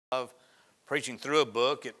love preaching through a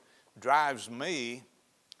book. It drives me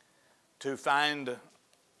to find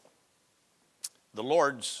the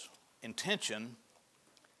Lord's intention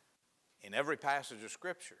in every passage of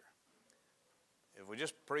Scripture. If we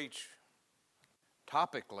just preach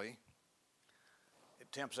topically,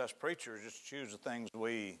 it tempts us preachers just to choose the things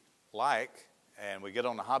we like, and we get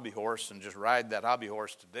on the hobby horse and just ride that hobby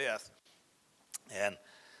horse to death. And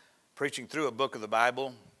preaching through a book of the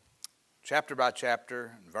Bible, chapter by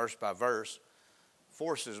chapter and verse by verse,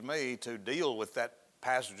 forces me to deal with that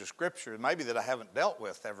passage of Scripture maybe that I haven't dealt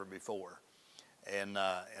with ever before in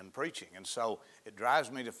preaching. And so it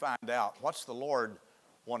drives me to find out what's the Lord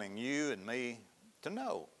wanting you and me to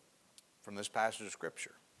know from this passage of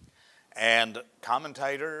Scripture. And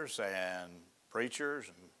commentators and preachers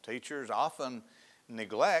and teachers often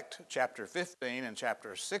neglect chapter 15 and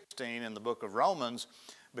chapter 16 in the book of Romans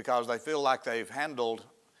because they feel like they've handled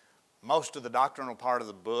most of the doctrinal part of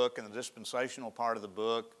the book and the dispensational part of the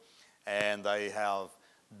book, and they have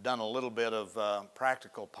done a little bit of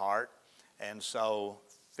practical part, and so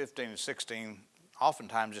 15 and 16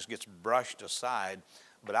 oftentimes just gets brushed aside.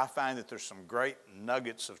 But I find that there's some great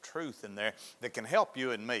nuggets of truth in there that can help you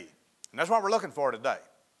and me. And that's what we're looking for today.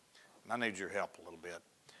 And I need your help a little bit.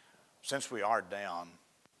 Since we are down,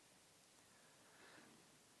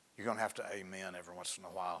 you're going to have to amen every once in a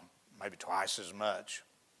while, maybe twice as much.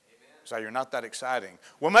 Amen. So you're not that exciting.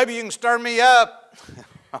 Well, maybe you can stir me up.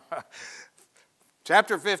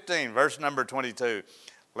 Chapter 15, verse number 22.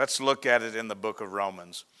 Let's look at it in the book of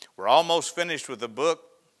Romans. We're almost finished with the book.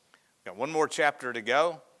 Got one more chapter to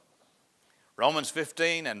go. Romans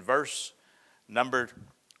 15 and verse number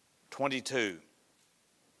 22.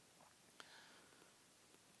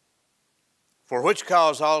 For which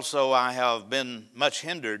cause also I have been much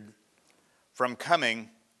hindered from coming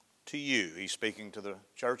to you. He's speaking to the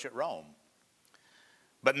church at Rome.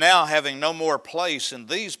 But now having no more place in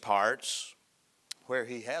these parts, where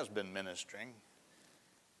he has been ministering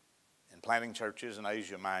and planting churches in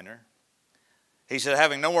Asia Minor, he said,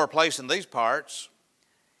 having no more place in these parts,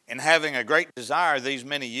 and having a great desire these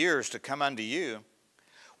many years to come unto you,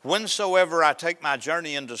 whensoever I take my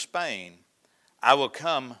journey into Spain, I will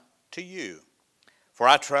come to you. For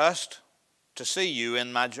I trust to see you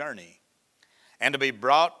in my journey, and to be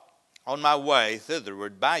brought on my way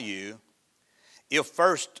thitherward by you, if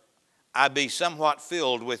first I be somewhat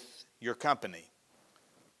filled with your company.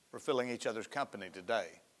 We're filling each other's company today.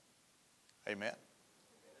 Amen.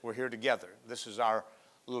 We're here together. This is our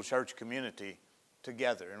little church community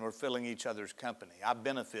together, and we're filling each other's company. I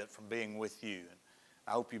benefit from being with you, and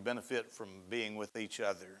I hope you benefit from being with each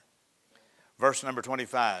other. Verse number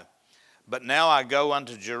 25. But now I go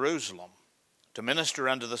unto Jerusalem to minister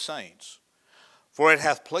unto the saints, for it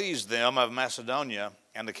hath pleased them of Macedonia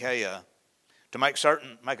and Achaia to make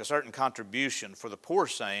a certain contribution for the poor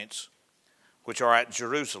saints which are at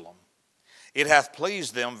Jerusalem. It hath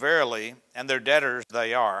pleased them verily, and their debtors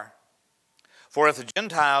they are. For if the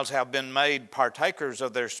Gentiles have been made partakers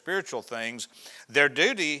of their spiritual things, their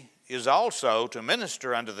duty is also to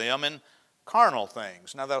minister unto them in carnal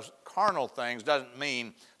things. Now those carnal things doesn't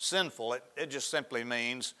mean sinful. It just simply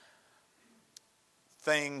means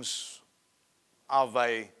things of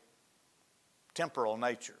a temporal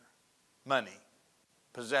nature. Money,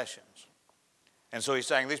 possessions. And so he's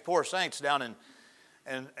saying these poor saints down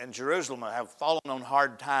in Jerusalem have fallen on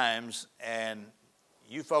hard times, and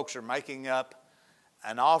you folks are making up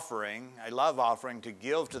an offering, a love offering, to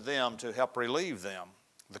give to them to help relieve them,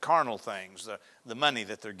 the carnal things, the money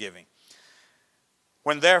that they're giving.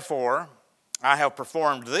 When therefore I have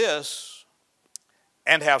performed this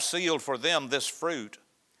and have sealed for them this fruit,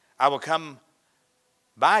 I will come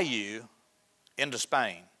by you into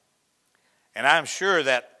Spain. And I am sure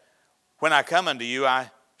that when I come unto you, I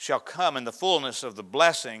shall come in the fullness of the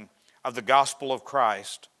blessing of the gospel of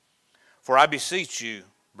Christ. For I beseech you,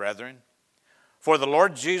 brethren, for the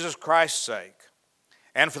Lord Jesus Christ's sake,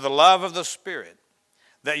 and for the love of the Spirit,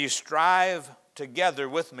 that you strive together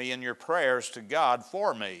with me in your prayers to God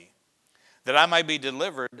for me, that I may be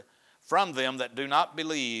delivered from them that do not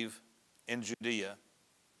believe in Judea,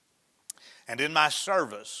 and in my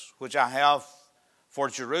service which I have for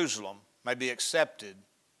Jerusalem may be accepted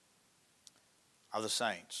of the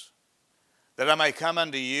saints, that I may come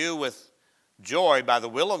unto you with joy by the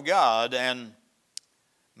will of God, and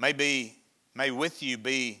may with you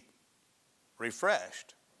be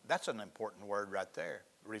refreshed. That's an important word right there,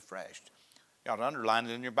 refreshed. You ought to underline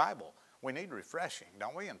it in your Bible. We need refreshing,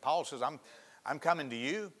 don't we? And Paul says, I'm coming to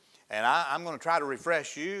you, and I'm going to try to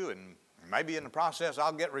refresh you, and maybe in the process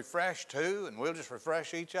I'll get refreshed too, and we'll just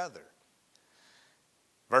refresh each other.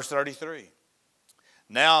 Verse 33.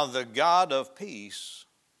 Now the God of peace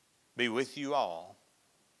be with you all.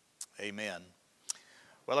 Amen.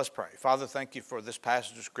 Well, let's pray. Father, thank you for this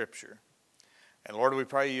passage of Scripture. And Lord, we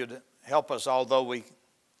pray you'd help us, although we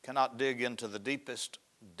cannot dig into the deepest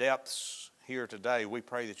depths here today. We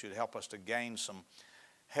pray that you'd help us to gain some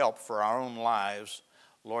help for our own lives,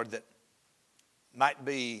 Lord, that might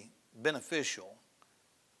be beneficial,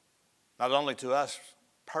 not only to us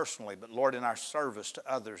personally, but Lord, in our service to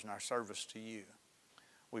others and our service to you.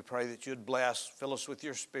 We pray that you'd bless, fill us with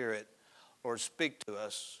your Spirit. Lord, speak to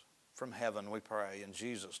us from heaven, we pray, in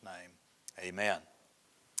Jesus' name. Amen.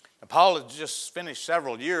 Now, Paul has just finished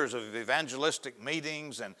several years of evangelistic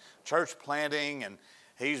meetings and church planting, and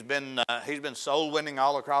he's been soul winning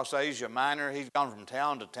all across Asia Minor. He's gone from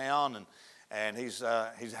town to town, and he's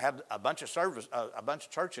had a bunch of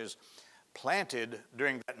churches planted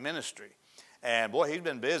during that ministry. And boy, he's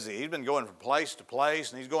been busy. He's been going from place to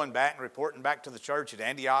place, and he's going back and reporting back to the church at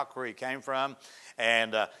Antioch, where he came from.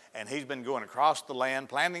 And he's been going across the land,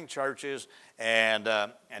 planting churches, and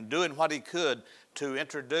doing what he could to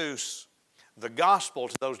introduce the gospel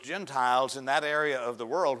to those Gentiles in that area of the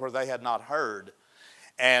world where they had not heard.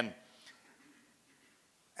 And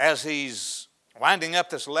as he's winding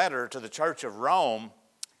up this letter to the church of Rome,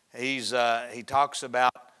 he talks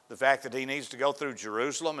about the fact that he needs to go through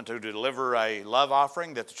Jerusalem and to deliver a love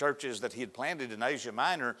offering, that the churches that he had planted in Asia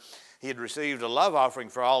Minor, he had received a love offering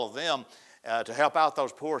for all of them to help out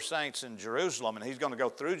those poor saints in Jerusalem. And he's going to go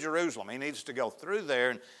through Jerusalem. He needs to go through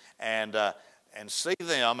there and see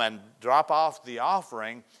them and drop off the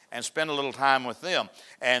offering and spend a little time with them.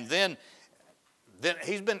 And then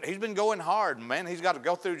he's been going hard, man. He's got to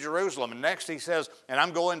go through Jerusalem. And next he says, and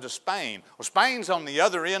I'm going to Spain. Well, Spain's on the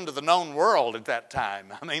other end of the known world at that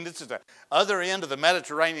time. I mean, it's at the other end of the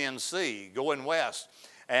Mediterranean Sea, going west.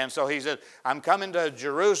 And so he said, I'm coming to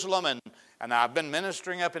Jerusalem, and I've been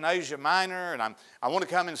ministering up in Asia Minor, and I want to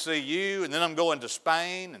come and see you, and then I'm going to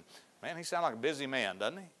Spain. And man, he sounds like a busy man,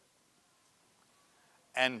 doesn't he?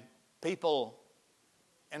 And people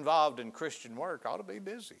involved in Christian work ought to be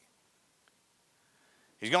busy.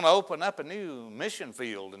 He's going to open up a new mission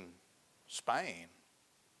field in Spain.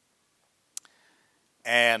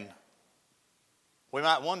 And we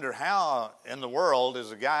might wonder, how in the world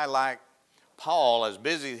is a guy like Paul, as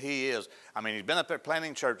busy as he is? I mean, he's been up there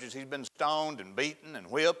planting churches. He's been stoned and beaten and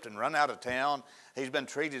whipped and run out of town. He's been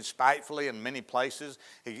treated spitefully in many places.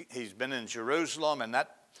 He's been in Jerusalem and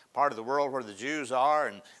that part of the world where the Jews are,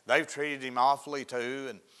 and they've treated him awfully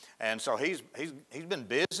too. And so he's been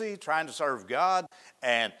busy trying to serve God,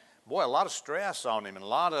 and boy, a lot of stress on him, and a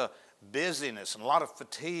lot of busyness, and a lot of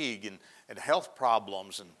fatigue, and health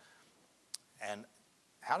problems. And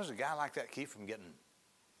how does a guy like that keep from getting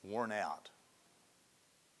worn out?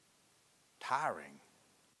 Tiring.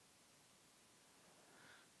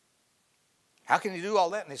 How can he do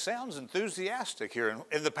all that? And he sounds enthusiastic here.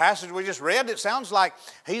 In the passage we just read, it sounds like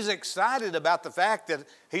he's excited about the fact that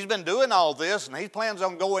he's been doing all this, and he plans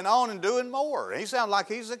on going on and doing more. He sounds like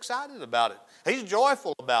he's excited about it. He's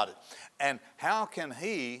joyful about it. And how can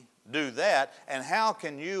he do that? And how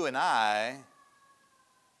can you and I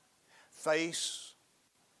face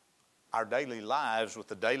our daily lives with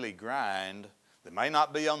the daily grind that may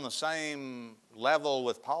not be on the same level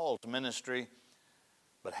with Paul's ministry?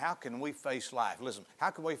 But how can we face life? Listen,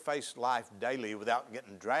 how can we face life daily without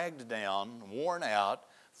getting dragged down, worn out,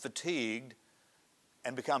 fatigued,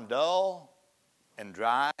 and become dull and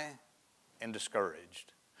dry and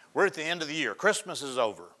discouraged? We're at the end of the year. Christmas is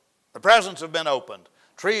over. The presents have been opened.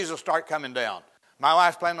 Trees will start coming down. My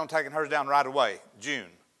wife's planning on taking hers down right away, June.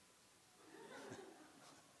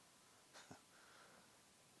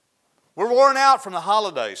 We're worn out from the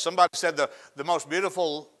holidays. Somebody said the most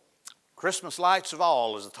beautiful Christmas lights of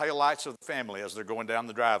all is the tail lights of the family as they're going down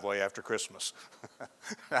the driveway after Christmas.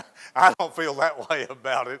 I don't feel that way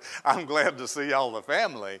about it. I'm glad to see all the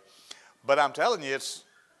family. But I'm telling you, it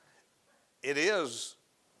is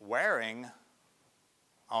wearing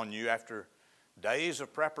on you after days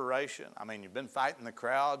of preparation. I mean, you've been fighting the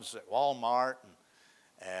crowds at Walmart,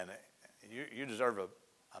 and you deserve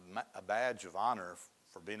a badge of honor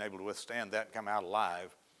for being able to withstand that and come out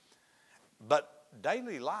alive. But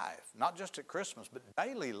daily life, not just at Christmas, but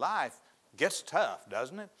daily life gets tough,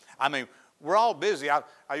 doesn't it? I mean, we're all busy. I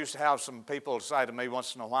used to have some people say to me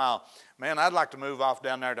once in a while, man, I'd like to move off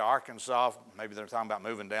down there to Arkansas. Maybe they're talking about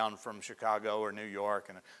moving down from Chicago or New York.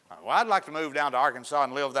 And well, I'd like to move down to Arkansas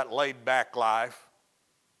and live that laid-back life.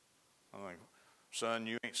 I'm like, son,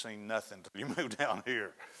 you ain't seen nothing till you move down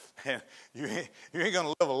here. And you ain't going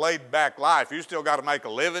to live a laid-back life. You still got to make a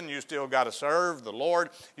living. You still got to serve the Lord.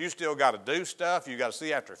 You still got to do stuff. You got to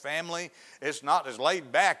see after family. It's not as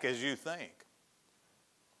laid back as you think.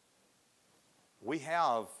 We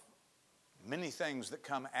have many things that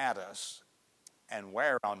come at us and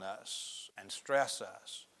wear on us and stress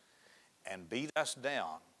us and beat us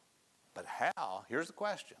down. But how, here's the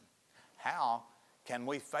question, how can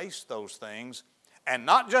we face those things and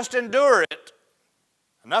not just endure it?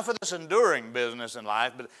 Enough of this enduring business in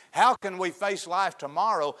life, but how can we face life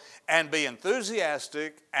tomorrow and be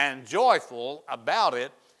enthusiastic and joyful about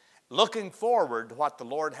it, looking forward to what the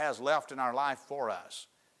Lord has left in our life for us?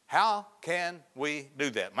 How can we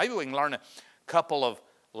do that? Maybe we can learn a couple of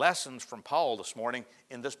lessons from Paul this morning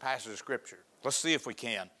in this passage of Scripture. Let's see if we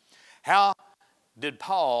can. How did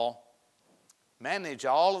Paul manage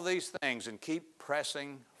all of these things and keep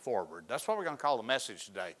pressing forward? That's what we're going to call the message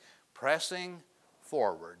today. Pressing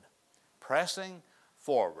forward. Pressing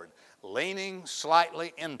forward. Leaning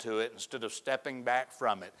slightly into it instead of stepping back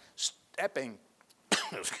from it. Stepping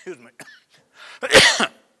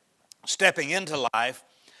into life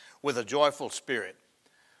with a joyful spirit.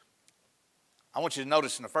 I want you to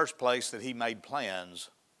notice in the first place that he made plans.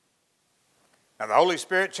 Now the Holy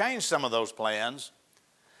Spirit changed some of those plans.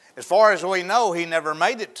 As far as we know, he never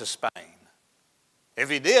made it to Spain. If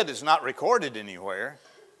he did, it's not recorded anywhere.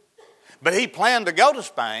 But he planned to go to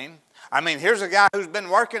Spain. I mean, here's a guy who's been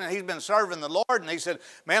working and he's been serving the Lord, and he said,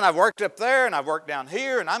 man, I've worked up there and I've worked down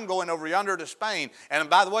here and I'm going over yonder to Spain. And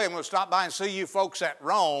by the way, I'm going to stop by and see you folks at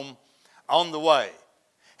Rome on the way.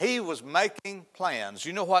 He was making plans.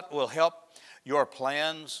 You know what will help your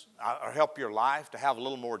plans or help your life to have a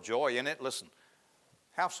little more joy in it? Listen,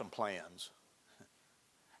 have some plans.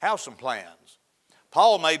 Have some plans.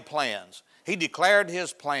 Paul made plans. He declared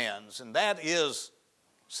his plans, and that is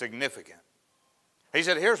significant. He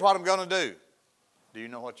said, here's what I'm going to do. Do you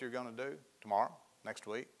know what you're going to do tomorrow, next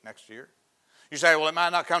week, next year? You say, well, it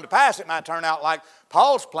might not come to pass. It might turn out like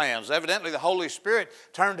Paul's plans. Evidently, the Holy Spirit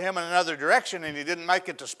turned him in another direction, and he didn't make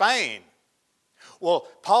it to Spain. Well,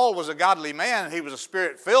 Paul was a godly man, and he was a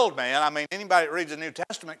Spirit-filled man. I mean, anybody that reads the New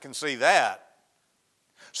Testament can see that.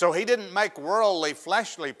 So he didn't make worldly,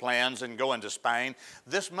 fleshly plans and go into Spain.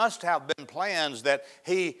 This must have been plans that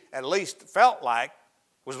he at least felt like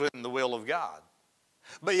was within the will of God.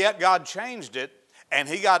 But yet God changed it, and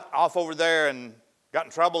he got off over there and got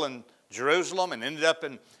in trouble in Jerusalem and ended up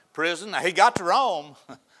in prison. Now, he got to Rome,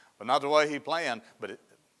 but not the way he planned. But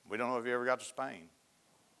we don't know if he ever got to Spain.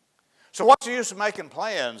 So what's the use of making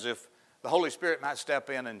plans if the Holy Spirit might step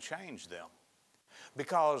in and change them?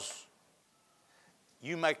 Because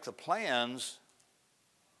you make the plans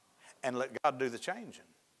and let God do the changing.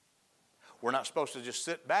 We're not supposed to just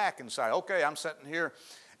sit back and say, okay, I'm sitting here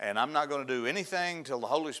and I'm not going to do anything till the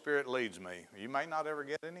Holy Spirit leads me. You may not ever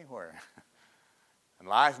get anywhere. And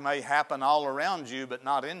life may happen all around you, but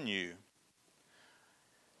not in you.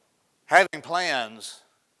 Having plans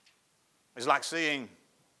is like seeing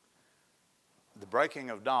the breaking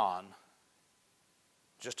of dawn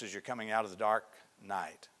just as you're coming out of the dark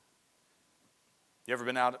night. You ever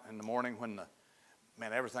been out in the morning when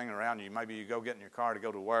everything around you, maybe you go get in your car to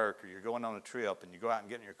go to work, or you're going on a trip and you go out and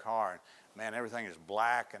get in your car and man, everything is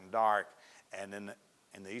black and dark, and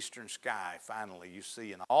in the eastern sky, finally, you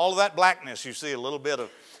see in all of that blackness, you see a little bit of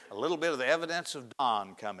the evidence of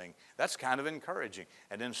dawn coming. That's kind of encouraging.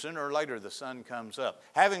 And then sooner or later, the sun comes up.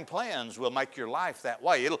 Having plans will make your life that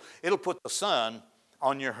way. It'll put the sun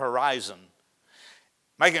on your horizon.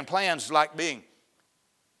 Making plans is like being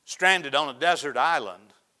stranded on a desert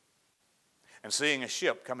island and seeing a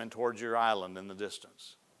ship coming towards your island in the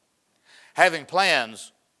distance. Having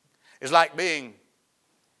plans is like being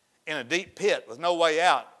in a deep pit with no way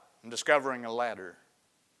out and discovering a ladder.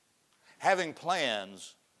 Having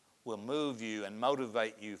plans will move you and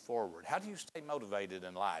motivate you forward. How do you stay motivated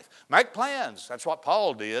in life? Make plans. That's what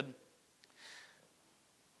Paul did.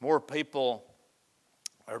 More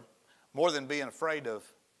than being afraid of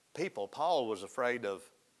people, Paul was afraid of,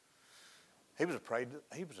 he was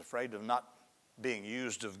afraid of not being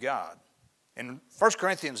used of God. In 1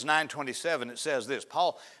 Corinthians 9:27, it says this.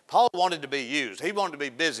 Paul wanted to be used. He wanted to be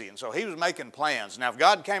busy, and so he was making plans. Now, if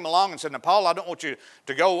God came along and said, now, Paul, I don't want you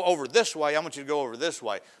to go over this way. I want you to go over this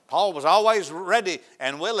way. Paul was always ready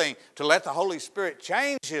and willing to let the Holy Spirit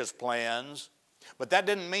change his plans, but that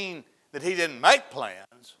didn't mean that he didn't make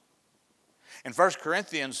plans. In 1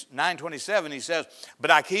 Corinthians 9:27, he says,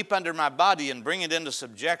 but I keep under my body and bring it into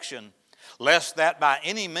subjection, lest that by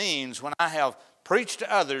any means, when I have preached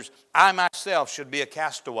to others, I myself should be a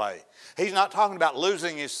castaway. He's not talking about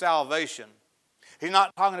losing his salvation. He's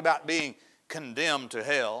not talking about being condemned to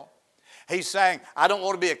hell. He's saying, I don't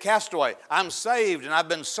want to be a castaway. I'm saved and I've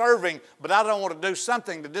been serving, but I don't want to do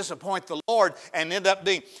something to disappoint the Lord and end up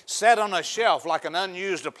being set on a shelf like an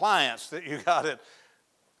unused appliance that you got at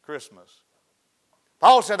Christmas.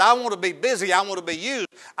 Paul said, I want to be busy. I want to be used.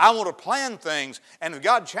 I want to plan things. And if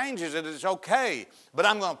God changes it, it's okay. But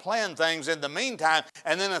I'm going to plan things in the meantime.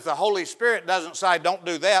 And then if the Holy Spirit doesn't say, don't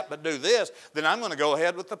do that, but do this, then I'm going to go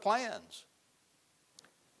ahead with the plans.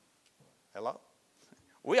 Hello?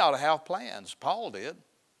 We ought to have plans. Paul did.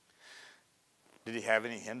 Did he have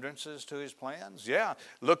any hindrances to his plans? Yeah.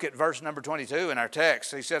 Look at verse number 22 in our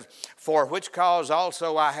text. He says, for which cause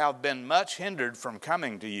also I have been much hindered from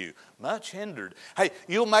coming to you. Much hindered. Hey,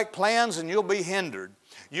 you'll make plans and you'll be hindered.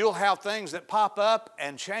 You'll have things that pop up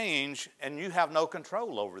and change and you have no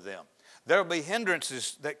control over them. There'll be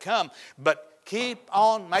hindrances that come, but keep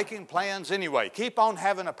on making plans anyway. Keep on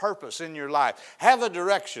having a purpose in your life. Have a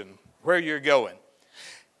direction where you're going.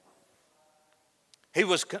 He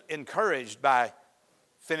was encouraged by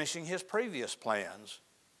finishing his previous plans.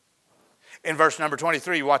 In verse number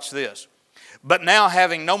 23, watch this. But now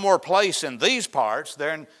having no more place in these parts,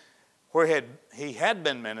 there where he had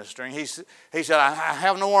been ministering, he said, I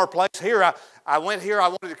have no more place here. I went here, I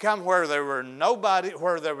wanted to come where there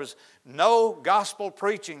was no gospel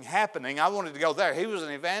preaching happening. I wanted to go there. He was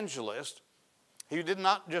an evangelist. He did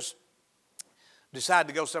not just decide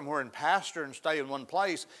to go somewhere and pastor and stay in one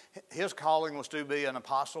place. His calling was to be an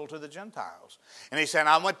apostle to the Gentiles. And he said,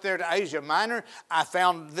 I went there to Asia Minor. I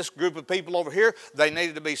found this group of people over here. They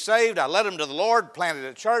needed to be saved. I led them to the Lord, planted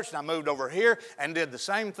a church, and I moved over here and did the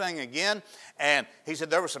same thing again. And he said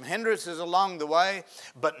there were some hindrances along the way,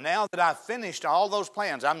 but now that I've finished all those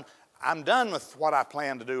plans, I'm done with what I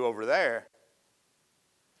planned to do over there.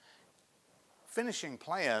 Finishing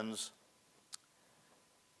plans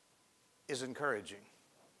is encouraging.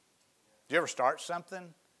 Do you ever start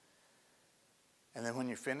something and then when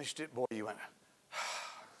you finished it, boy, you went,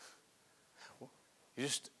 you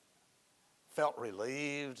just felt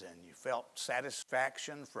relieved and you felt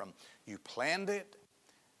satisfaction from you planned it,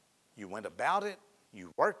 you went about it,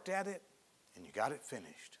 you worked at it, and you got it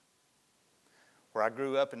finished. Where I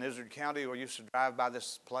grew up in Izard County, we used to drive by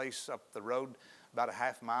this place up the road about a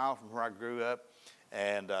half mile from where I grew up,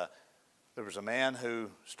 and there was a man who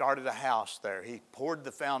started a house there. He poured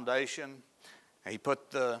the foundation, and he put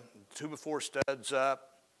the 2x4 studs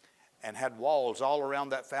up and had walls all around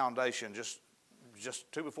that foundation, just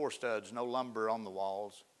 2x4 studs, no lumber on the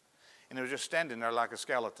walls. And it was just standing there like a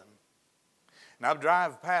skeleton. And I'd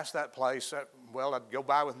drive past that place. I'd go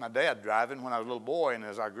by with my dad driving when I was a little boy, and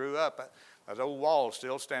as I grew up, that old wall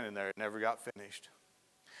still standing there. It never got finished.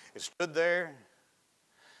 It stood there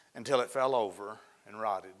until it fell over and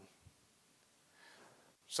rotted.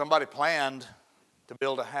 Somebody planned to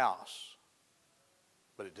build a house,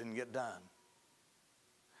 but it didn't get done.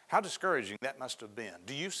 How discouraging that must have been.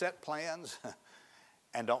 Do you set plans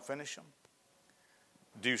and don't finish them?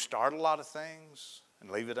 Do you start a lot of things and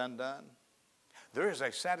leave it undone? There is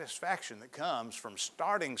a satisfaction that comes from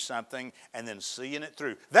starting something and then seeing it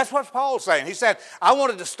through. That's what Paul's saying. He said, I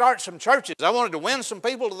wanted to start some churches. I wanted to win some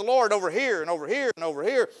people to the Lord over here and over here and over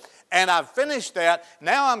here. And I've finished that.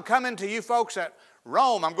 Now I'm coming to you folks at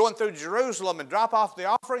Rome. I'm going through Jerusalem and drop off the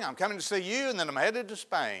offering. I'm coming to see you, and then I'm headed to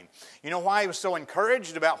Spain. You know why he was so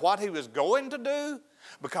encouraged about what he was going to do?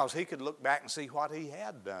 Because he could look back and see what he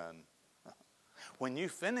had done. When you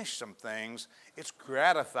finish some things, it's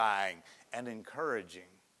gratifying and encouraging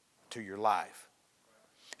to your life.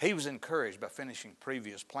 He was encouraged by finishing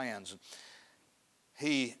previous plans.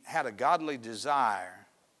 He had a godly desire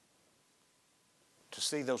to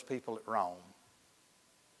see those people at Rome.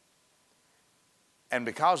 And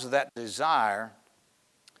because of that desire,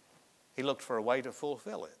 he looked for a way to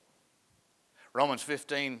fulfill it. Romans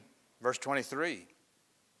 15, verse 23.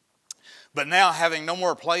 But now having no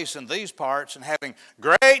more place in these parts, and having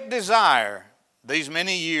great desire these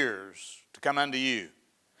many years to come unto you,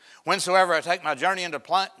 whensoever I take my journey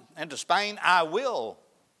into Spain, I will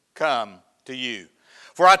come to you.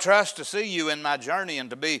 For I trust to see you in my journey, and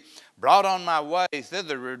to be brought on my way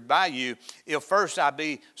thitherward by you, if first I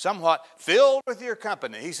be somewhat filled with your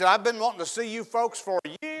company. He said, I've been wanting to see you folks for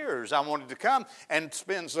years. I wanted to come and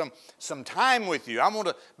spend some time with you. I want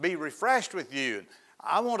to be refreshed with you.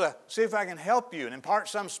 I want to see if I can help you and impart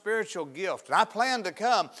some spiritual gift. And I plan to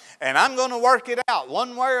come, and I'm going to work it out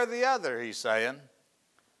one way or the other, he's saying.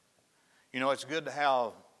 You know, it's good to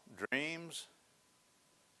have dreams,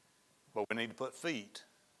 but we need to put feet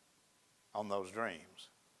on those dreams.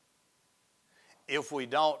 If we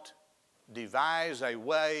don't devise a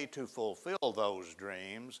way to fulfill those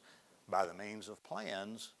dreams by the means of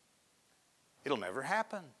plans, it'll never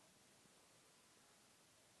happen.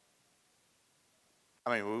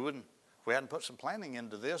 I mean, if we hadn't put some planning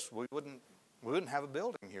into this, we wouldn't have a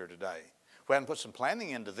building here today. If we hadn't put some planning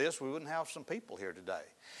into this, we wouldn't have some people here today.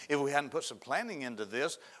 If we hadn't put some planning into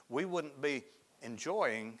this, we wouldn't be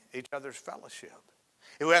enjoying each other's fellowship.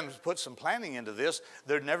 If we hadn't put some planning into this,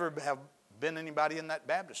 there'd never have been anybody in that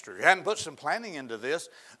baptistry. If we hadn't put some planning into this,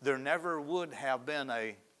 there never would have been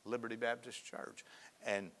a Liberty Baptist Church.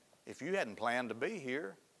 And if you hadn't planned to be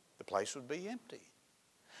here, the place would be empty.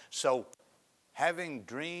 So having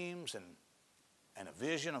dreams and a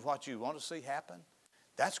vision of what you want to see happen,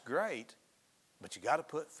 that's great, but you got to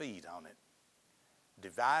put feet on it.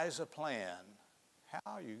 Devise a plan.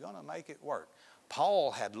 How are you going to make it work?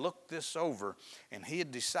 Paul had looked this over, and he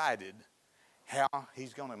had decided how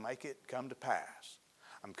he's going to make it come to pass.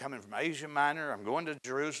 I'm coming from Asia Minor, I'm going to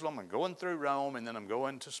Jerusalem, I'm going through Rome, and then I'm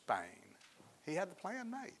going to Spain. He had the plan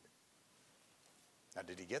made. Now,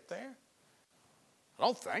 did he get there? I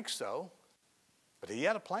don't think so. But he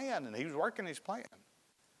had a plan, and he was working his plan.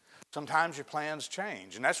 Sometimes your plans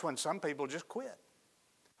change, and that's when some people just quit.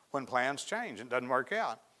 When plans change, it doesn't work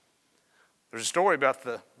out. There's a story about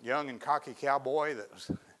the young and cocky cowboy that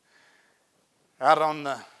was out on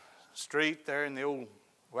the street there in the old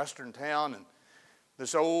western town, and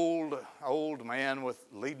this old man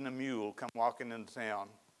leading a mule come walking into town.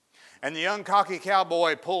 And the young cocky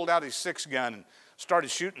cowboy pulled out his 6-gun and started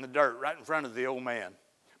shooting the dirt right in front of the old man.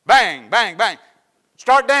 Bang, bang, bang.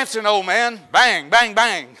 Start dancing, old man. Bang, bang,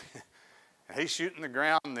 bang. And he's shooting the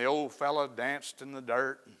ground, and the old fella danced in the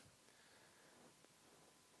dirt.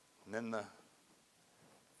 And then the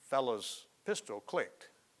fella's pistol clicked.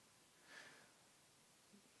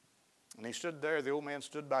 And he stood there, the old man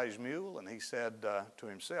stood by his mule, and he said to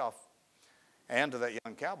himself and to that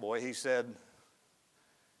young cowboy, he said,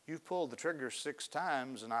 "You've pulled the trigger 6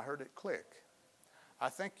 times, and I heard it click. I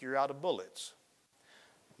think you're out of bullets."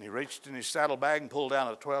 And he reached in his saddlebag and pulled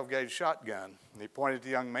out a 12-gauge shotgun. And he pointed at the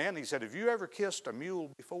young man. He said, "Have you ever kissed a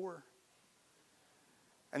mule before?"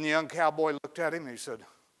 And the young cowboy looked at him and he said,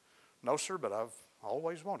 "No, sir, but I've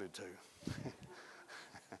always wanted to."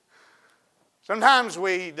 Sometimes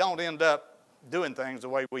we don't end up doing things the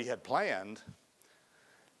way we had planned,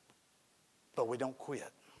 but we don't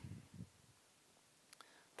quit.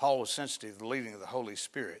 Paul was sensitive to the leading of the Holy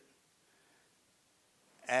Spirit.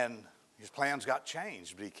 And his plans got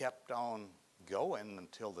changed, but he kept on going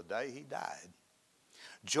until the day he died.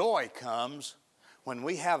 Joy comes when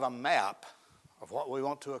we have a map of what we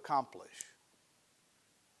want to accomplish.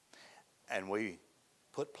 And we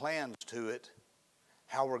put plans to it,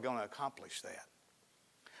 how we're going to accomplish that.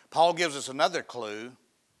 Paul gives us another clue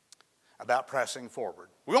about pressing forward.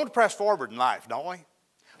 We want to press forward in life, don't we?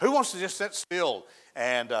 Who wants to just sit still?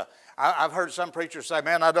 And I've heard some preachers say,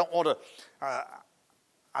 "Man, I don't want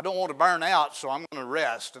to burn out, so I'm going to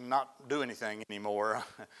rest and not do anything anymore."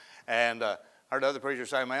 And I heard other preachers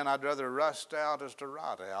say, "Man, I'd rather rust out as to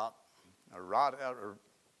rot out," or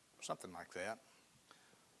something like that.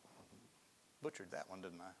 Butchered that one,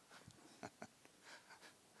 didn't I?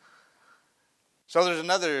 So there's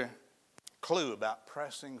another clue about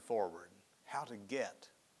pressing forward, how to get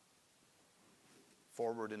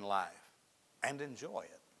forward in life and enjoy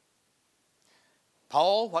it.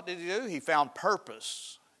 Paul, what did he do? He found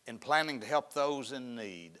purpose in planning to help those in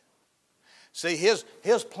need. See, his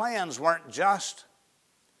plans weren't just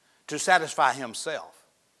to satisfy himself.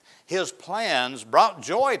 His plans brought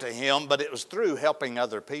joy to him, but it was through helping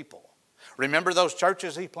other people. Remember those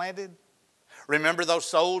churches he planted? Remember those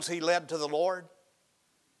souls he led to the Lord?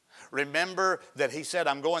 Remember that he said,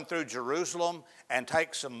 "I'm going through Jerusalem and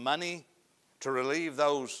take some money to relieve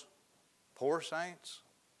those poor saints"?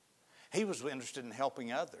 He was interested in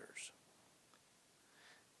helping others.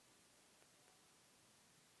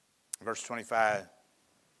 Verse 25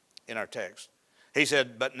 in our text, he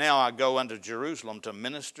said, "But now I go unto Jerusalem to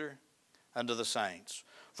minister unto the saints.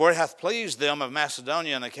 For it hath pleased them of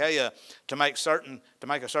Macedonia and Achaia to make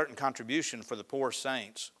a certain contribution for the poor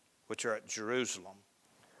saints which are at Jerusalem."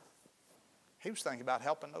 He was thinking about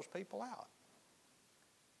helping those people out.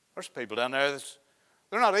 There's some people down there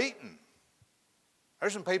they're not eating.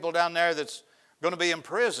 There's some people down there that's going to be in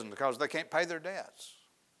prison because they can't pay their debts.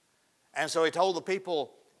 And so he told the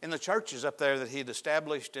people in the churches up there that he'd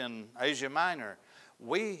established in Asia Minor,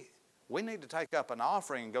 we need to take up an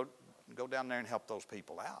offering and go down there and help those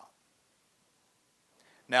people out.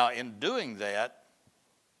 Now, in doing that,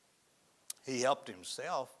 he helped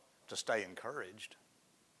himself to stay encouraged.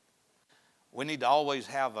 We need to always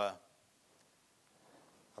have a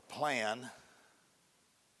plan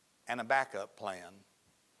and a backup plan.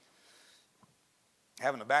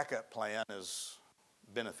 having a backup plan is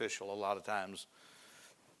beneficial a lot of times.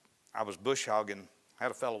 I was bush hogging. I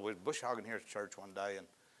had a fellow with bush hogging here at church one day,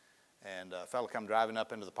 and a fellow come driving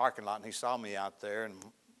up into the parking lot, and he saw me out there, and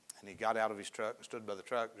he got out of his truck and stood by the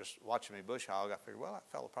truck just watching me bush hog. I figured, well,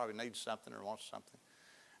 that fellow probably needs something or wants something.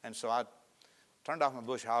 And so I turned off my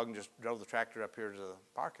bush hog and just drove the tractor up here to the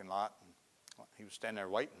parking lot. And he was standing there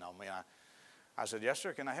waiting on me. And I said, yes,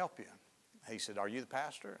 sir, can I help you? He said, are you the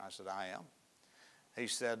pastor? I said, I am. He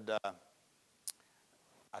said,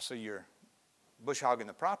 I see you're bush hogging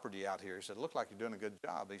the property out here. He said, look like you're doing a good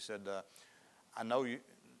job. He said, I know you're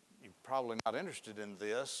probably not interested in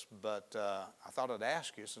this, but I thought I'd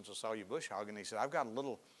ask you since I saw you bush hogging. He said, I've got a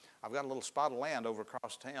little spot of land over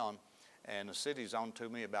across town, and the city's on to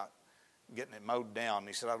me about getting it mowed down.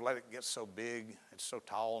 He said, I've let it get so big, it's so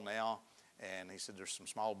tall now, and he said there's some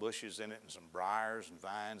small bushes in it and some briars and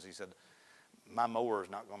vines. He said, my mower is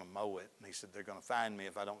not going to mow it. And he said, they're going to find me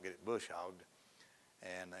if I don't get it bush hogged.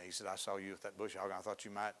 And he said, I saw you with that bush hog, and I thought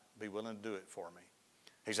you might be willing to do it for me.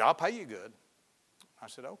 He said, I'll pay you good. I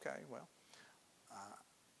said, okay, well.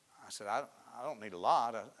 I said, I don't need a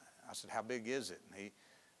lot. I said, how big is it? And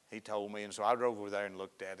he told me, and so I drove over there and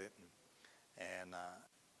looked at it, and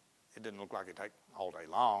it didn't look like it'd take all day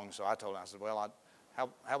long. So I told him, I said, well,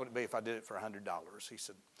 how would it be if I did it for $100? He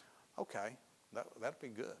said, okay, that'd be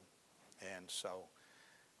good. And so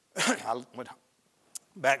I went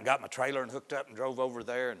back and got my trailer and hooked up and drove over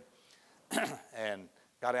there and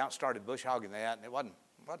got out and started bush hogging that. And it wasn't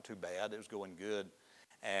too bad. It was going good.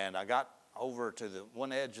 And I got over to the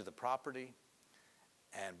one edge of the property,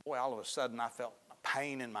 and boy, all of a sudden I felt a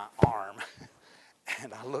pain in my arm.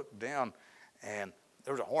 And I looked down, and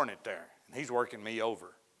there was a hornet there, and he's working me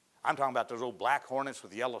over. I'm talking about those old black hornets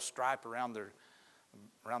with the yellow stripe around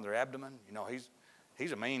their abdomen. You know,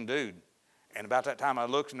 he's a mean dude. And about that time I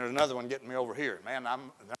looked, and there's another one getting me over here. Man,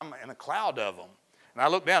 I'm in a cloud of them. And I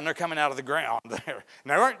looked down, and they're coming out of the ground there.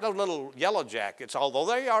 And they aren't those little yellow jackets, although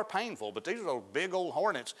they are painful, but these are those big old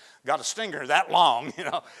hornets, got a stinger that long, you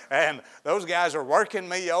know. And those guys are working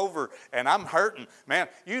me over, and I'm hurting. Man,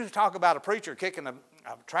 you talk about a preacher kicking a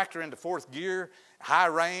tractor into fourth gear, high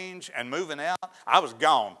range, and moving out. I was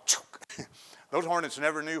gone. Those hornets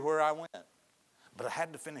never knew where I went. But I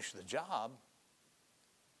had to finish the job.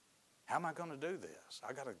 How am I going to do this?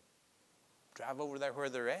 I got to drive over there where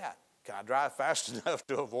they're at. Can I drive fast enough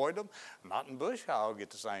to avoid them? Not in bush hog at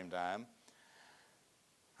the same time.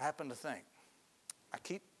 I happen to think, I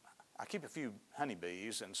keep a few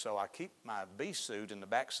honeybees, and so I keep my bee suit in the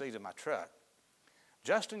back seat of my truck,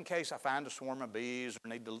 just in case I find a swarm of bees or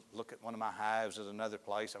need to look at one of my hives at another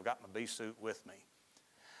place. I've got my bee suit with me.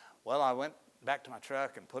 Well, I went back to my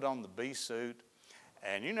truck and put on the bee suit,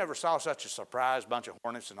 and you never saw such a surprised bunch of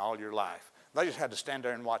hornets in all your life. They just had to stand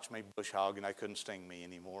there and watch me bush hog, and they couldn't sting me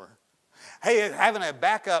anymore. Hey, having a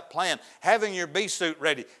backup plan, having your bee suit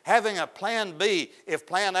ready, having a plan B if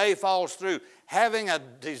plan A falls through, having a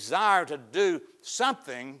desire to do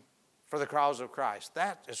something for the cause of Christ.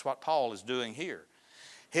 That is what Paul is doing here.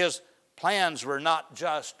 His plans were not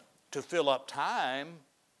just to fill up time.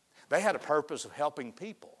 They had a purpose of helping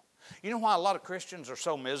people. You know why a lot of Christians are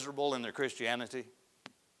so miserable in their Christianity?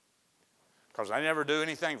 Because they never do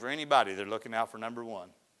anything for anybody. They're looking out for number one.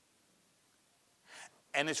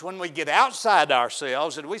 And it's when we get outside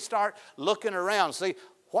ourselves and we start looking around, see,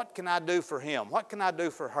 what can I do for him? What can I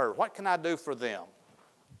do for her? What can I do for them?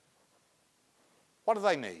 What do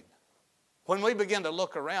they need? When we begin to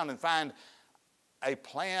look around and find a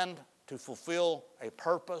plan to fulfill a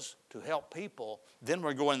purpose to help people, then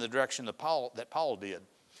we're going in the direction that Paul did.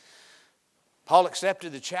 Paul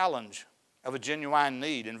accepted the challenge of a genuine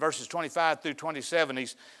need. In verses 25 through 27,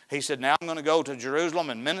 he said, now I'm going to go to Jerusalem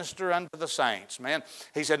and minister unto the saints. Man,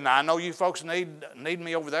 he said, now I know you folks need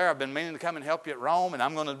me over there. I've been meaning to come and help you at Rome, and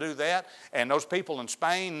I'm going to do that. And those people in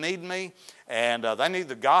Spain need me, and they need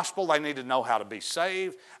the gospel. They need to know how to be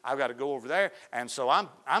saved. I've got to go over there. And so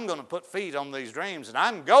I'm going to put feet on these dreams, and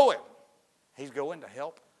I'm going. He's going to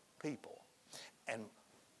help people. And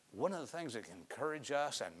one of the things that can encourage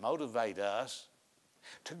us and motivate us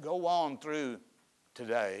to go on through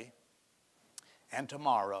today and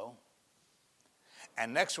tomorrow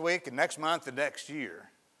and next week and next month and next year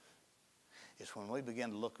is when we begin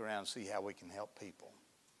to look around and see how we can help people.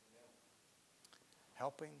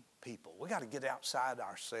 Helping people. We got to get outside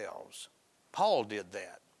ourselves. Paul did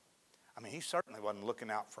that. I mean, he certainly wasn't looking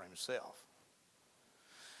out for himself.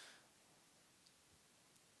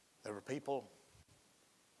 There were people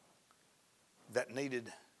that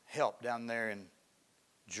needed help down there in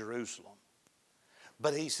Jerusalem.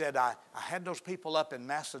 But he said, I had those people up in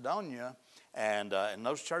Macedonia and in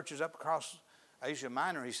those churches up across Asia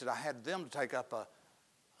Minor, he said, I had them to take up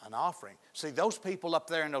an offering. See, those people up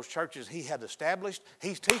there in those churches he had established,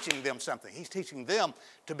 he's teaching them something. He's teaching them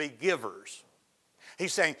to be givers.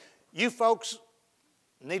 He's saying, you folks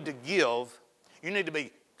need to give. You need to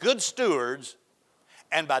be good stewards.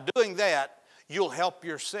 And by doing that, you'll help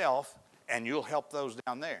yourself and you'll help those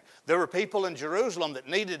down there. There were people in Jerusalem that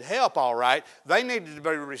needed help, all right. They needed to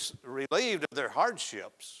be relieved of their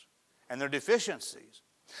hardships and their deficiencies.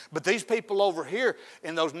 But these people over here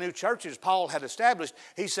in those new churches Paul had established,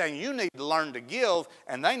 he's saying you need to learn to give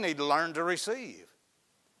and they need to learn to receive.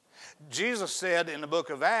 Jesus said in the book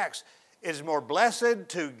of Acts, it is more blessed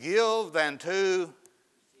to give than to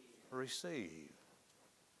receive.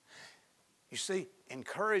 You see,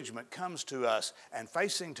 encouragement comes to us, and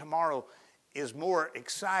facing tomorrow is more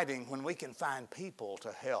exciting when we can find people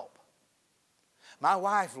to help. My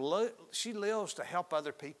wife, she lives to help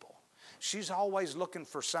other people. She's always looking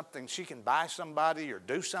for something. She can buy somebody or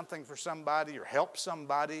do something for somebody or help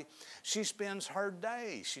somebody. She spends her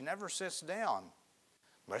day. She never sits down.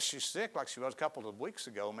 Unless she's sick like she was a couple of weeks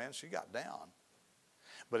ago, man, she got down.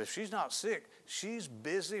 But if she's not sick, she's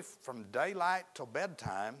busy from daylight till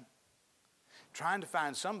bedtime trying to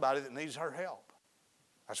find somebody that needs her help.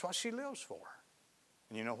 That's what she lives for.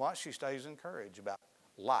 And you know what? She stays encouraged about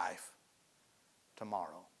life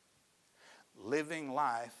tomorrow. Living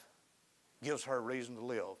life gives her a reason to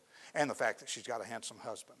live. And the fact that she's got a handsome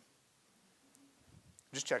husband.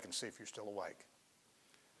 Just check and see if you're still awake.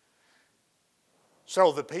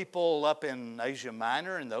 So the people up in Asia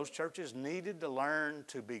Minor and those churches needed to learn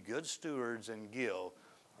to be good stewards and give.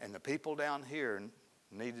 And the people down here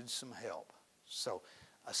needed some help. So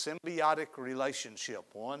a symbiotic relationship,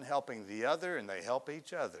 one helping the other, and they help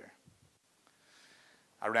each other.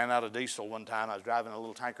 I ran out of diesel one time. I was driving a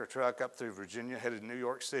little tanker truck up through Virginia, headed to New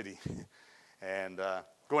York City. And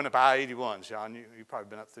going up I-81, Sean, you've probably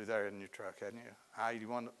been up through there in your truck, hadn't you?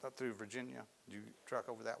 I-81 up through Virginia. Did you truck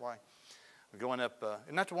over that way? We're going up,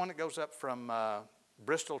 isn't that the one that goes up from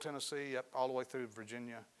Bristol, Tennessee, up all the way through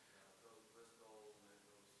Virginia?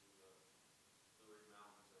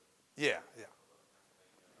 Yeah, yeah.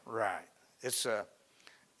 Right. It's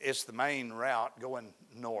the main route going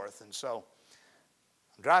north. And so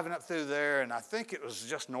I'm driving up through there, and I think it was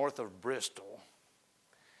just north of Bristol.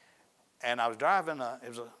 And I was driving, it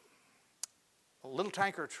was a little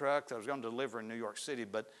tanker truck that I was going to deliver in New York City,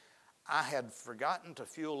 but I had forgotten to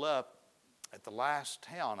fuel up at the last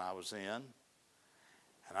town I was in.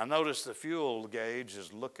 And I noticed the fuel gauge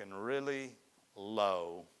is looking really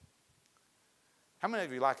low. How many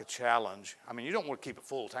of you like a challenge? I mean, you don't want to keep a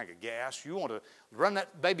full tank of gas. You want to run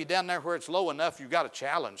that baby down there where it's low enough, you've got a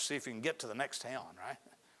challenge, see if you can get to the next town,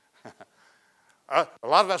 right? A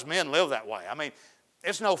lot of us men live that way. I mean,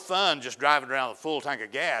 it's no fun just driving around with a full tank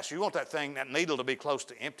of gas. You want that thing, that needle, to be close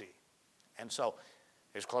to empty. And so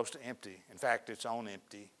it's close to empty. In fact, it's on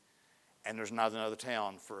empty. And there's not another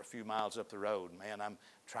town for a few miles up the road. Man, I'm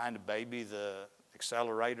trying to baby the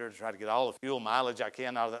accelerator to try to get all the fuel mileage I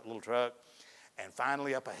can out of that little truck. And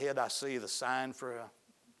finally, up ahead, I see the sign for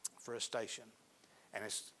a station. And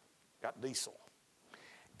it's got diesel.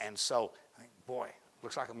 And so I think, boy,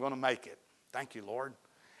 looks like I'm going to make it. Thank you, Lord.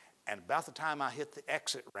 And about the time I hit the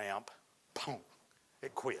exit ramp, boom,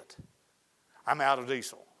 it quit. I'm out of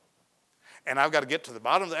diesel. And I've got to get to the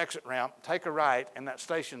bottom of the exit ramp, take a right, and that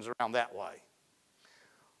station's around that way.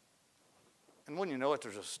 And when you know it,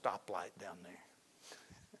 there's a stoplight down there.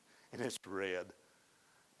 And it's red.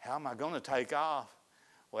 How am I going to take off?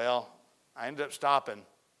 Well, I ended up stopping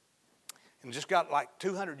and just got like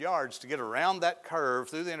 200 yards to get around that curve,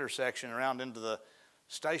 through the intersection, around into the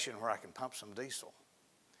station where I can pump some diesel.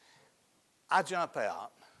 I jump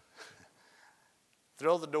out,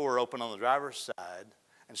 throw the door open on the driver's side,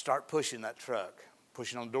 and start pushing that truck,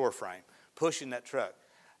 pushing on the door frame, pushing that truck.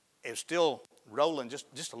 It's still rolling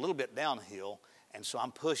just a little bit downhill, and so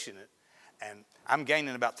I'm pushing it, and I'm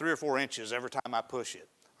gaining about 3 or 4 inches every time I push it.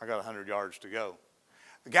 I got 100 yards to go.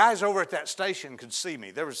 The guys over at that station could see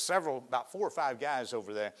me. There was about 4 or 5 guys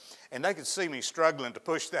over there, and they could see me struggling to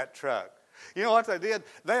push that truck. You know what they did?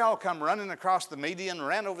 They all come running across the median,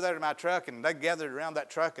 ran over there to my truck, and they gathered around that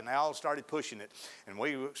truck, and they all started pushing it. And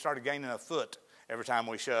we started gaining a foot every time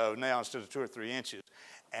we shoved, now instead of 2 or 3 inches.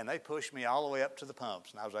 And they pushed me all the way up to the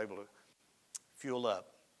pumps, and I was able to fuel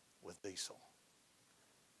up with diesel.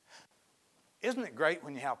 Isn't it great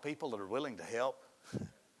when you have people that are willing to help?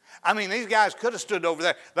 I mean, these guys could have stood over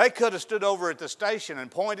there. They could have stood over at the station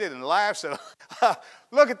and pointed and laughed and said,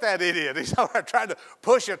 look at that idiot. He's over there trying to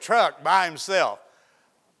push a truck by himself.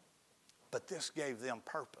 But this gave them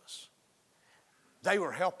purpose. They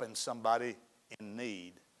were helping somebody in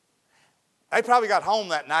need. They probably got home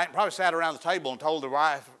that night and probably sat around the table and told their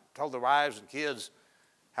wives and kids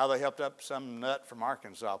how they helped up some nut from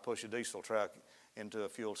Arkansas push a diesel truck into a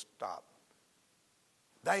fuel stop.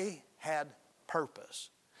 They had purpose.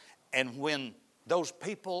 And when those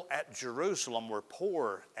people at Jerusalem were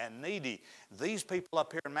poor and needy, these people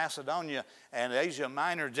up here in Macedonia and Asia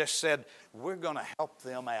Minor just said, we're going to help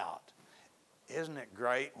them out. Isn't it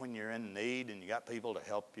great when you're in need and you got people to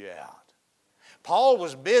help you out? Paul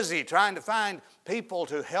was busy trying to find people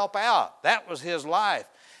to help out. That was his life.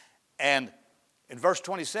 And in verse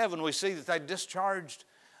 27, we see that they discharged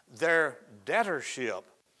their debtorship.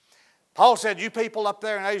 Paul said, you people up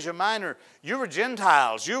there in Asia Minor, you were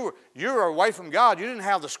Gentiles. You were away from God. You didn't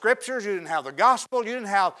have the Scriptures. You didn't have the gospel. You didn't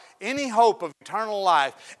have any hope of eternal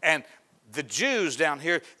life. And the Jews down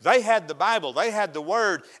here, they had the Bible. They had the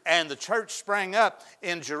Word. And the church sprang up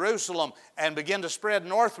in Jerusalem and began to spread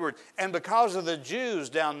northward. And because of the Jews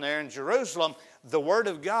down there in Jerusalem, the Word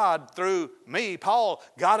of God through me, Paul,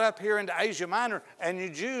 got up here into Asia Minor, and you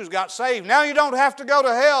Jews got saved. Now you don't have to go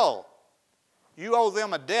to hell. You owe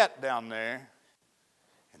them a debt down there.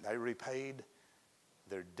 And they repaid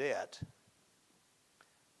their debt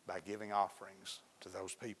by giving offerings to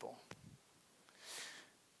those people.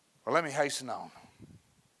 Well, let me hasten on.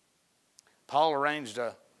 Paul arranged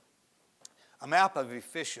a map of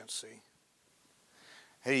efficiency.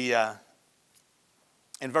 He,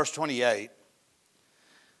 in verse 28,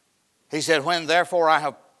 he said, when therefore I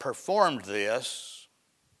have performed this,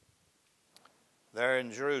 there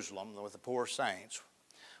in Jerusalem with the poor saints,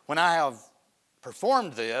 when I have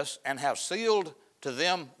performed this and have sealed to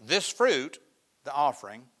them this fruit, the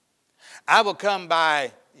offering, I will come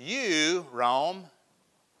by you, Rome,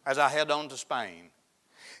 as I head on to Spain.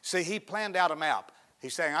 See, he planned out a map.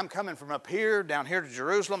 He's saying, I'm coming from up here, down here to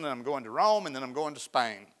Jerusalem, then I'm going to Rome, and then I'm going to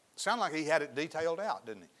Spain. Sounded like he had it detailed out,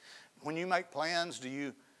 didn't he? When you make plans, do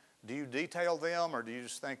you detail them, or do you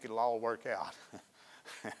just think it'll all work out?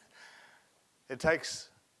 It takes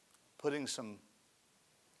putting some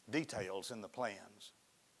details in the plans.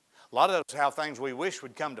 A lot of us have things we wish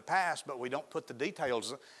would come to pass, but we don't put the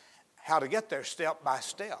details how to get there step by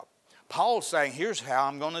step. Paul's saying, here's how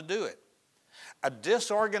I'm going to do it. A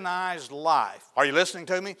disorganized life. Are you listening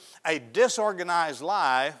to me? A disorganized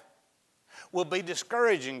life will be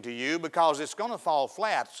discouraging to you because it's going to fall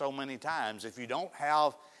flat so many times if you don't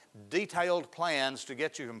have detailed plans to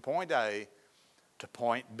get you from point A to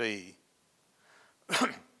point B.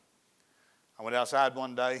 I went outside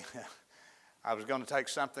one day. I was going to take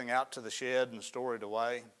something out to the shed and store it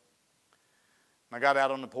away. And I got out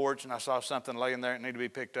on the porch and I saw something laying there that needed to be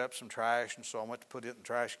picked up, some trash, and so I went to put it in the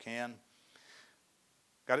trash can.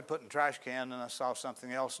 Got it put in the trash can, and I saw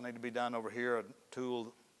something else that needed to be done over here, a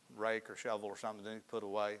tool, rake or shovel or something that needed to put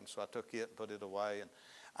away. And so I took it and put it away, and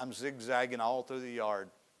I'm zigzagging all through the yard.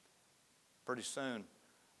 Pretty soon,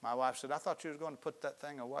 my wife said, I thought you was going to put that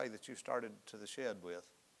thing away that you started to the shed with.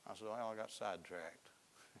 I said, well, I got sidetracked.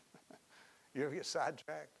 You ever get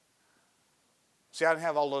sidetracked? See, I didn't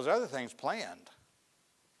have all those other things planned.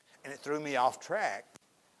 And it threw me off track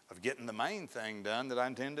of getting the main thing done that I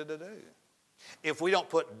intended to do. If we don't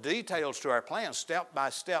put details to our plans,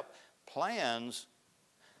 step-by-step plans,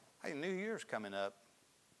 hey, New Year's coming up.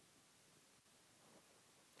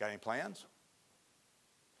 Got any plans?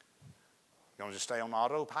 You going to just stay on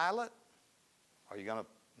autopilot? Or are you going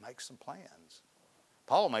to make some plans?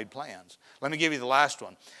 Paul made plans. Let me give you the last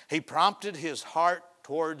one. He prompted his heart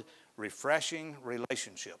toward refreshing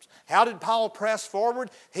relationships. How did Paul press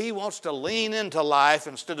forward? He wants to lean into life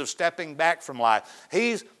instead of stepping back from life.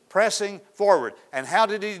 He's pressing forward. And how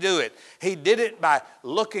did he do it? He did it by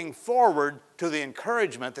looking forward to the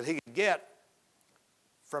encouragement that he could get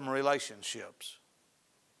from relationships.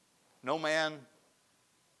 No man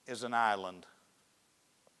is an island.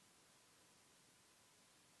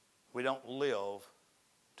 We don't live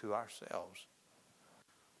to ourselves.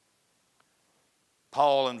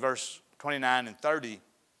 Paul in verse 29 and 30,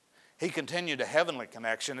 he continued a heavenly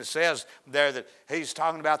connection. It says there that he's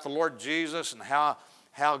talking about the Lord Jesus and how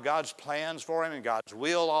God's plans for him and God's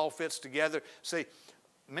will all fits together. See,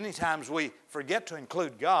 many times we forget to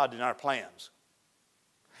include God in our plans.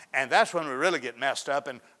 And that's when we really get messed up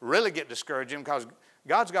and really get discouraged because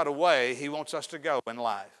God's got a way He wants us to go in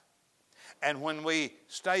life. And when we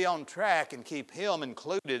stay on track and keep Him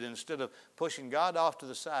included instead of pushing God off to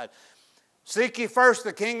the side, seek ye first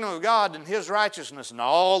the kingdom of God and His righteousness, and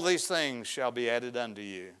all these things shall be added unto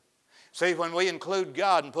you. See, when we include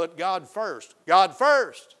God and put God first,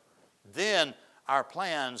 then our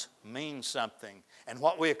plans mean something. And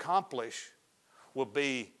what we accomplish will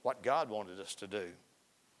be what God wanted us to do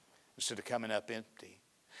instead of coming up empty.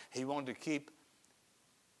 He wanted to keep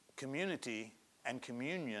community and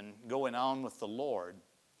communion going on with the Lord,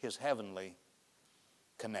 his heavenly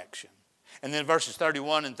connection. And then verses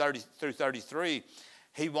 31 and 30 through 33,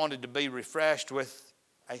 he wanted to be refreshed with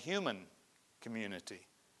a human community.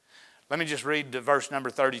 Let me just read the verse number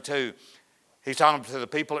 32. He's talking to the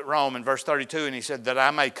people at Rome in verse 32, and he said, that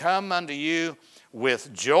I may come unto you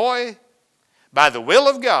with joy by the will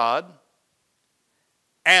of God,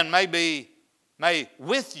 and may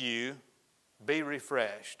with you be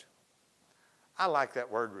refreshed. I like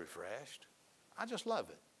that word refreshed. I just love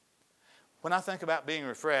it. When I think about being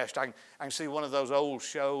refreshed, I can see one of those old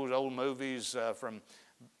shows, old movies from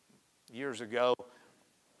years ago,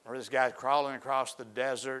 where this guy's crawling across the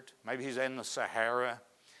desert. Maybe he's in the Sahara,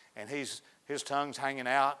 and his tongue's hanging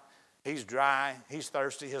out. He's dry. He's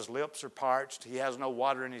thirsty. His lips are parched. He has no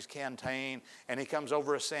water in his canteen, and he comes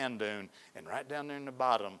over a sand dune, and right down there in the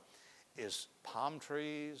bottom is palm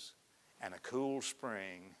trees and a cool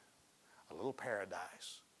spring, a little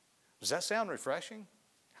paradise. Does that sound refreshing?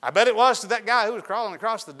 I bet it was to that guy who was crawling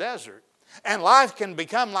across the desert. And life can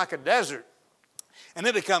become like a desert. And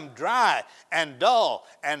it become dry and dull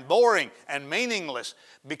and boring and meaningless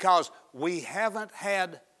because we haven't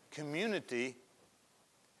had community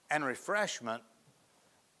and refreshment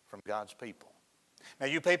from God's people. Now,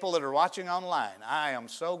 you people that are watching online, I am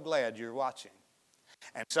so glad you're watching.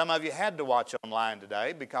 And some of you had to watch online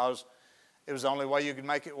today because it was the only way you could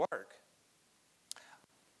make it work.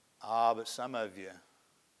 But some of you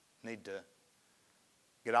need to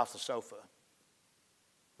get off the sofa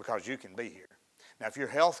because you can be here. Now, if your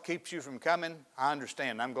health keeps you from coming, I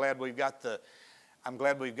understand. I'm glad we've got the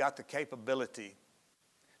capability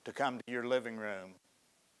to come to your living room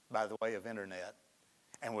by the way of internet,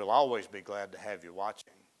 and we'll always be glad to have you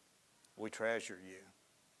watching. We treasure you.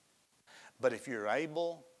 But if you're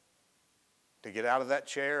able to get out of that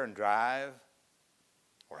chair and drive,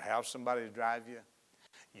 or have somebody to drive you,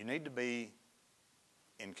 you need to be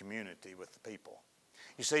in community with the people.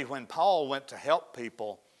 You see, when Paul went to help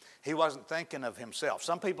people, he wasn't thinking of himself.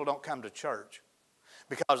 Some people don't come to church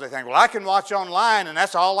because they think, well, I can watch online and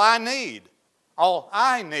that's all I need. All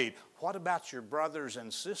I need. What about your brothers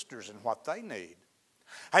and sisters and what they need?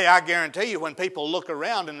 Hey, I guarantee you when people look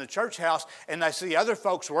around in the church house and they see other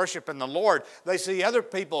folks worshiping the Lord, they see other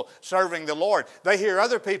people serving the Lord, they hear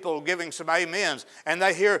other people giving some amens, and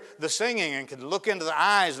they hear the singing and can look into the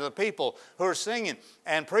eyes of the people who are singing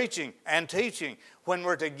and preaching and teaching. When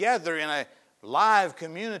we're together in a live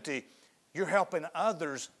community, you're helping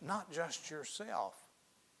others, not just yourself.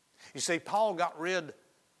 You see, Paul got rid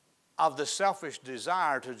of the selfish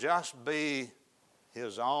desire to just be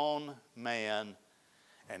his own man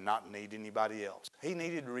and not need anybody else. He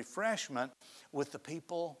needed refreshment with the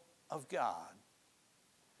people of God.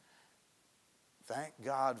 Thank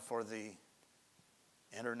God for the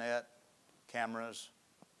internet, cameras,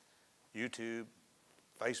 YouTube,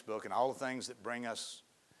 Facebook, and all the things that bring us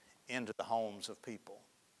into the homes of people.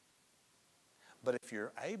 But if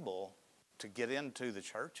you're able to get into the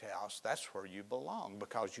church house, that's where you belong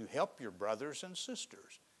because you help your brothers and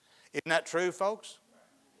sisters. Isn't that true, folks?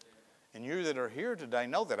 And you that are here today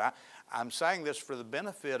know that. I'm saying this for the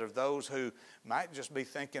benefit of those who might just be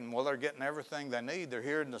thinking, well, they're getting everything they need. They're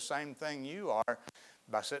hearing the same thing you are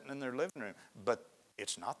by sitting in their living room. But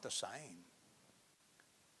it's not the same.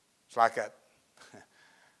 It's like that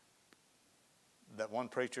one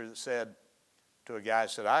preacher that said to a guy,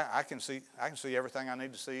 said, I can see everything I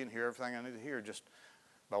need to see and hear everything I need to hear just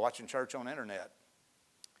by watching church on the internet.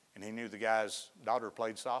 And he knew the guy's daughter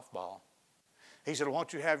played softball. He said, why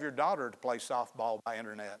don't you have your daughter to play softball by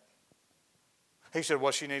internet? He said,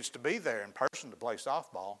 well, she needs to be there in person to play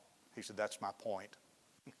softball. He said, that's my point.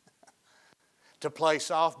 To play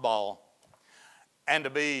softball and to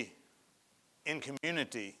be in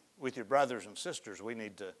community with your brothers and sisters, we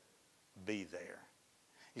need to be there.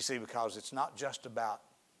 You see, because it's not just about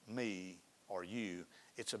me or you,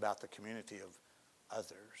 it's about the community of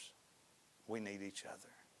others. We need each other.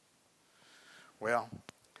 Well,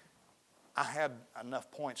 I had enough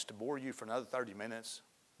points to bore you for another 30 minutes,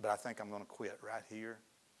 but I think I'm going to quit right here.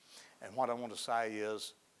 And what I want to say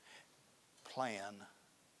is, plan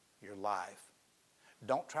your life.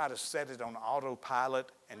 Don't try to set it on autopilot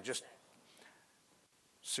and just,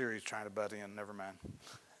 Siri's trying to butt in, never mind.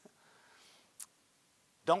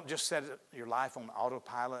 Don't just set your life on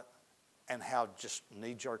autopilot and have just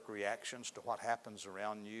knee-jerk reactions to what happens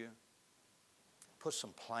around you. Put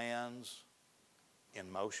some plans in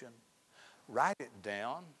motion. Write it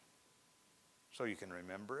down so you can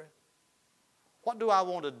remember it. What do I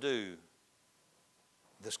want to do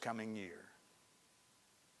this coming year?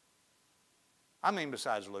 I mean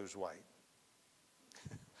besides lose weight.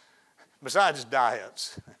 Besides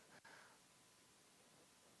diets.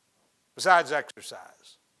 Besides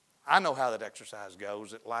exercise. I know how that exercise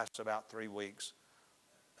goes. It lasts about 3 weeks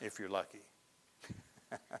if you're lucky.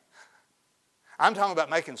 I'm talking about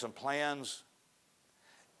making some plans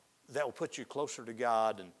that will put you closer to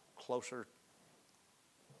God and closer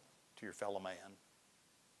to your fellow man.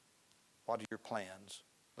 What are your plans?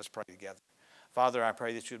 Let's pray together. Father, I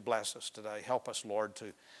pray that you'd bless us today. Help us, Lord,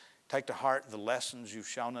 to take to heart the lessons you've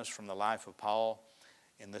shown us from the life of Paul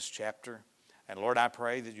in this chapter. And Lord, I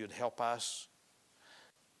pray that you'd help us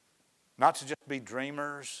not to just be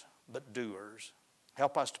dreamers, but doers.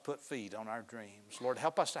 Help us to put feet on our dreams. Lord,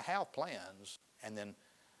 help us to have plans and then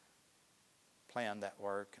plan that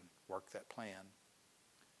work and work that plan.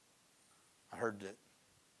 I heard that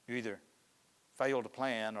you either fail to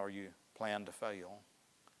plan or you plan to fail.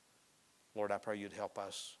 Lord, I pray you'd help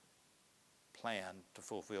us plan to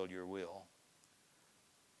fulfill your will.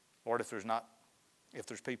 Lord, if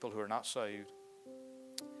there's people who are not saved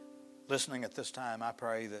listening at this time, I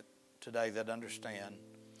pray that today they'd understand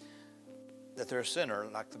that they're a sinner,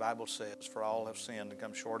 like the Bible says, for all have sinned and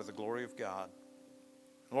come short of the glory of God.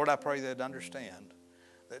 Lord, I pray they'd understand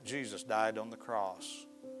that Jesus died on the cross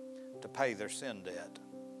to pay their sin debt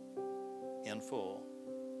in full.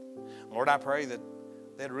 Lord, I pray that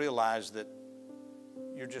they'd realize that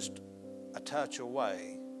you're just a touch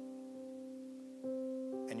away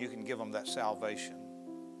and you can give them that salvation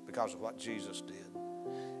because of what Jesus did.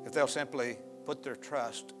 If they'll simply put their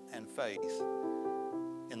trust and faith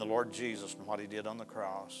in the Lord Jesus and what he did on the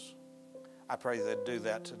cross, I pray they'd do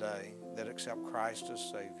that today, they'd accept Christ as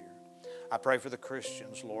Savior. I pray for the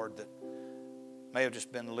Christians, Lord, that may have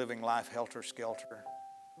just been living life helter-skelter,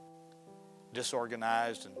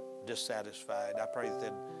 disorganized and dissatisfied. I pray that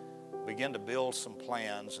they'd begin to build some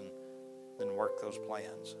plans and then work those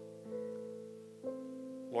plans.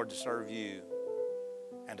 Lord, to serve you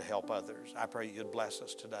and to help others. I pray you'd bless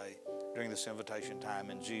us today during this invitation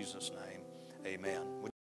time. In Jesus' name, amen.